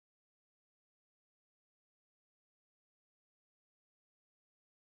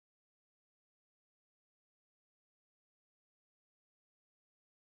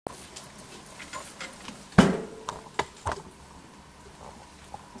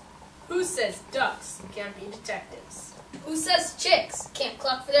Who says ducks can't be detectives? Who says chicks can't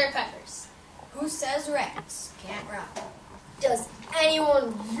cluck for their peppers? Who says rats can't rob? Does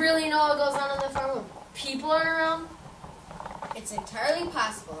anyone really know what goes on the farm when people aren't around? It's entirely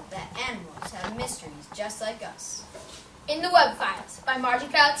possible that animals have mysteries just like us. In the Web Files by Margie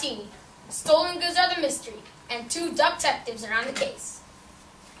Palatini, stolen goods are the mystery, and 2 duck detectives are on the case.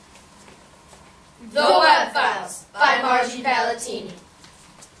 The Web Files by Margie Palatini.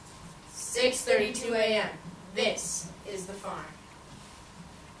 6:32 a.m. This is the farm.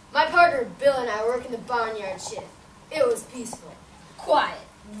 My partner Bill and I work in the barnyard shift. It was peaceful, quiet.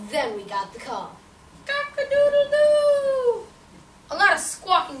 Then we got the call. Cock-a-doodle-doo! A lot of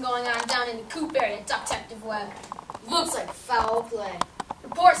squawking going on down in the coop area, Detective Webb. Looks like foul play.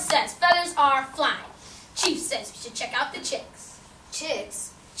 Report says feathers are flying. Chief says we should check out the chicks.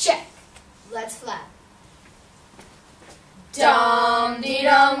 Chicks? Check. Let's fly.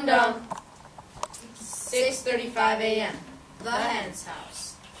 Dum-dee-dum-dum. 6:35 a.m. The hen's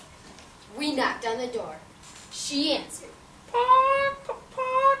house. We knocked on the door. She answered. Pock,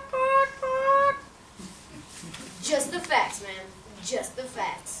 pock, pock, pock. Just the facts, man. Just the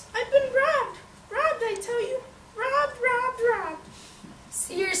facts. I've been robbed. Robbed, I tell you. Robbed.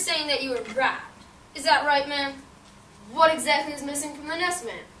 So you're saying that you were robbed. Is that right, ma'am? What exactly is missing from the nest,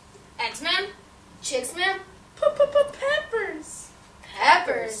 ma'am? Eggs, ma'am? Chicks, ma'am? Peppers.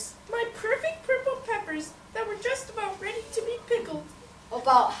 Peppers? My perfect purple peppers that were just about ready to be pickled.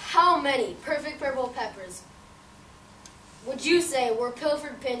 About how many perfect purple peppers would you say were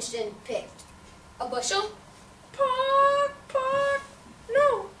pilfered, pinched, and picked? A bushel? Pock.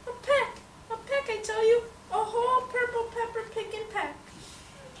 No, a peck. A peck, I tell you. A whole purple pepper picking peck.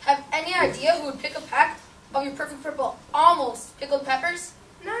 Have any idea who would pick a peck of your perfect purple, almost pickled peppers?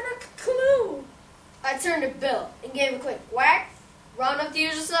 Not a clue. I turned to Bill and gave a quick whack. Round up the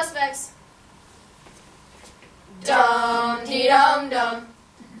usual suspects. Dum-dee-dum-dum.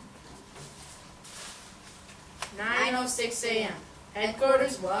 9:06 a.m.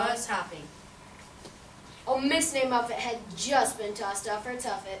 Headquarters was hopping. A misnamed outfit had just been tossed off her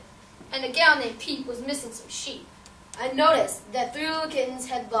tuffet, and a gal named Pete was missing some sheep. I noticed that 3 little kittens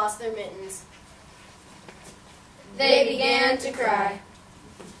had lost their mittens. They began to cry.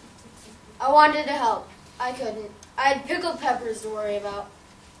 I wanted to help. I couldn't. I had pickled peppers to worry about.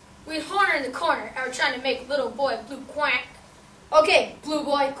 We'd horn her in the corner and were trying to make little boy Blue quack. Okay, Blue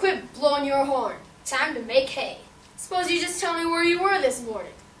Boy, quit blowing your horn. Time to make hay. Suppose you just tell me where you were this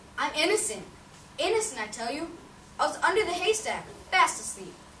morning. I'm innocent. Innocent, I tell you. I was under the haystack, fast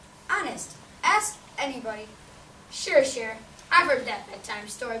asleep. Honest. Ask anybody. Sure. I've heard that bedtime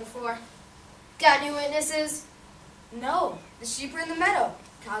story before. Got any witnesses? No, the sheep were in the meadow.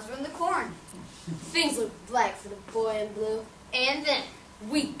 Cows were in the corn. Things looked black for the boy in blue. And then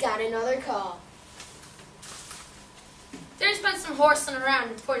we got another call. There's been some horsing around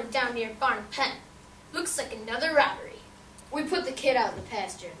reported down near barn pen. Looks like another robbery. We put the kid out in the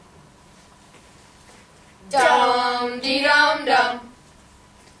pasture. Dum-dee-dum-dum.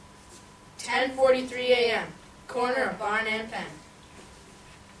 10:43 a.m. Corner of barn and pen.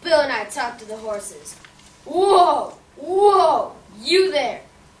 Bill and I talked to the horses. Whoa! You there!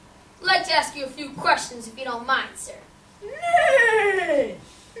 I'd like to ask you a few questions if you don't mind, sir. Nay,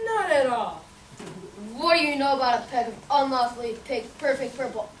 not at all. What do you know about a peck of unlawfully picked, perfect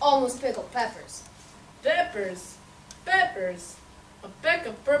purple, almost pickled peppers? Peppers. A peck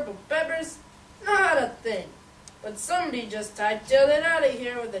of purple peppers? Not a thing. But somebody just hightailed it out of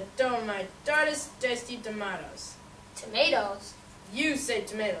here with a ton of my darndest tasty tomatoes. Tomatoes? You say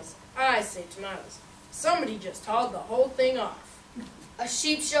tomatoes, I say tomatoes. Somebody just hauled the whole thing off. A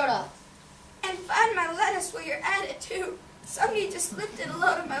sheep showed up. And find my lettuce while you're at it, too. Somebody just lifted a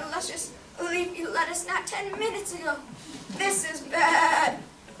load of my luscious leafy lettuce not 10 minutes ago. This is bad.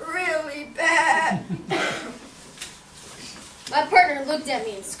 Really bad. My partner looked at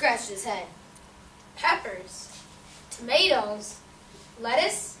me and scratched his head. Peppers? Tomatoes?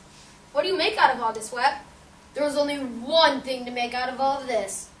 Lettuce? What do you make out of all this, Webb? There was only one thing to make out of all of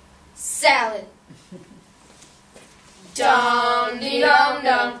this. Salad.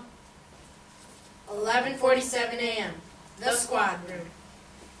 Dum-dee-dum-dum. 11:47 a.m. The squad room.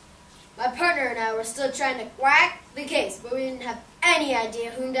 My partner and I were still trying to crack the case, but we didn't have any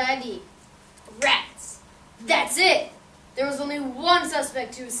idea whom to ID. Rats. That's it. There was only one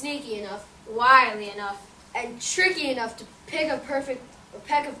suspect who was sneaky enough, wily enough, and tricky enough to pick a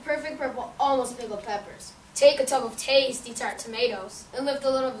peck of perfect purple, almost pickled peppers. Take a tub of tasty tart tomatoes, and lift a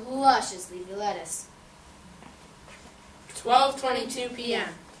load of luscious leafy lettuce. 12:22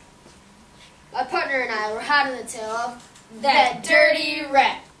 p.m. My partner and I were hot on the tail of that dirty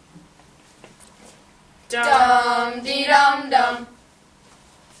rat. Dum-dee-dum-dum.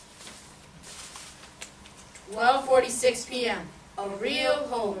 12:46 p.m. A real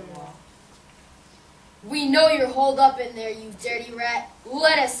hole in the wall. We know you're holed up in there, you dirty rat.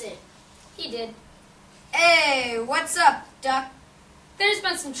 Let us in. He did. Hey, what's up, Duck? There's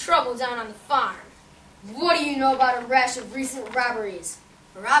been some trouble down on the farm. What do you know about a rash of recent robberies?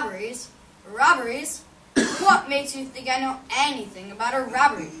 Robberies? Robberies? What makes you think I know anything about a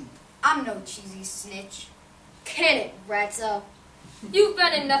robbery? I'm no cheesy snitch. Can it, Ratso? You've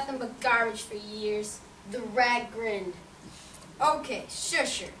been in nothing but garbage for years. The rat grinned. Okay,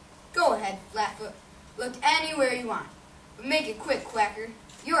 sure. Go ahead, Flatfoot. Look anywhere you want. But make it quick, Quacker.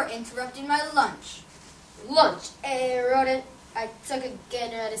 You're interrupting my lunch. Lunch, rodent. I took a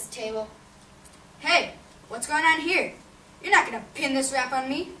gander at his table. Hey, what's going on here? You're not gonna pin this rap on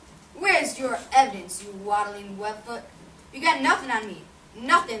me. Where's your evidence, you waddling webfoot? You got nothing on me.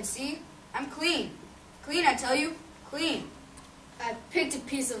 Nothing, see? I'm clean. Clean, I tell you. Clean. I picked a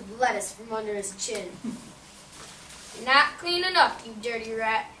piece of lettuce from under his chin. Not clean enough, you dirty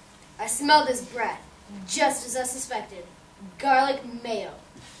rat. I smelled his breath, just as I suspected. Garlic mayo.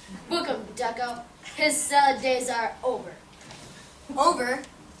 Book him, Ducko. His salad days are over. Over?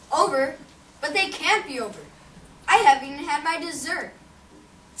 Over? But they can't be over. I haven't even had my dessert.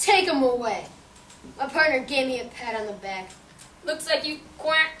 Take him away. My partner gave me a pat on the back. Looks like you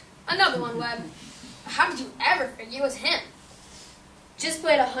quacked. Another one, Webb. How did you ever figure it was him? Just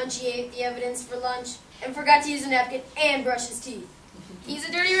played a hunch he ate the evidence for lunch and forgot to use a napkin and brush his teeth. He's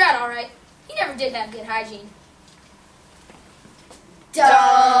a dirty rat, all right. He never did have good hygiene.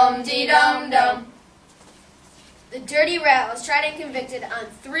 Dum-dee-dum-dum. The dirty rat was tried and convicted on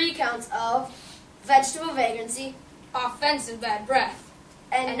 3 counts of vegetable vagrancy Offensive bad breath.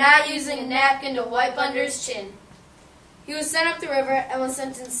 and not using a napkin to wipe under his chin. He was sent up the river and was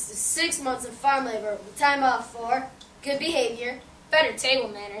sentenced to 6 months of farm labor with time off for good behavior Better table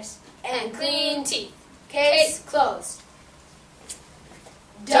manners. and clean teeth. Case closed.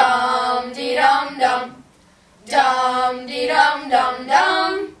 Dum-dee-dum-dum. Dum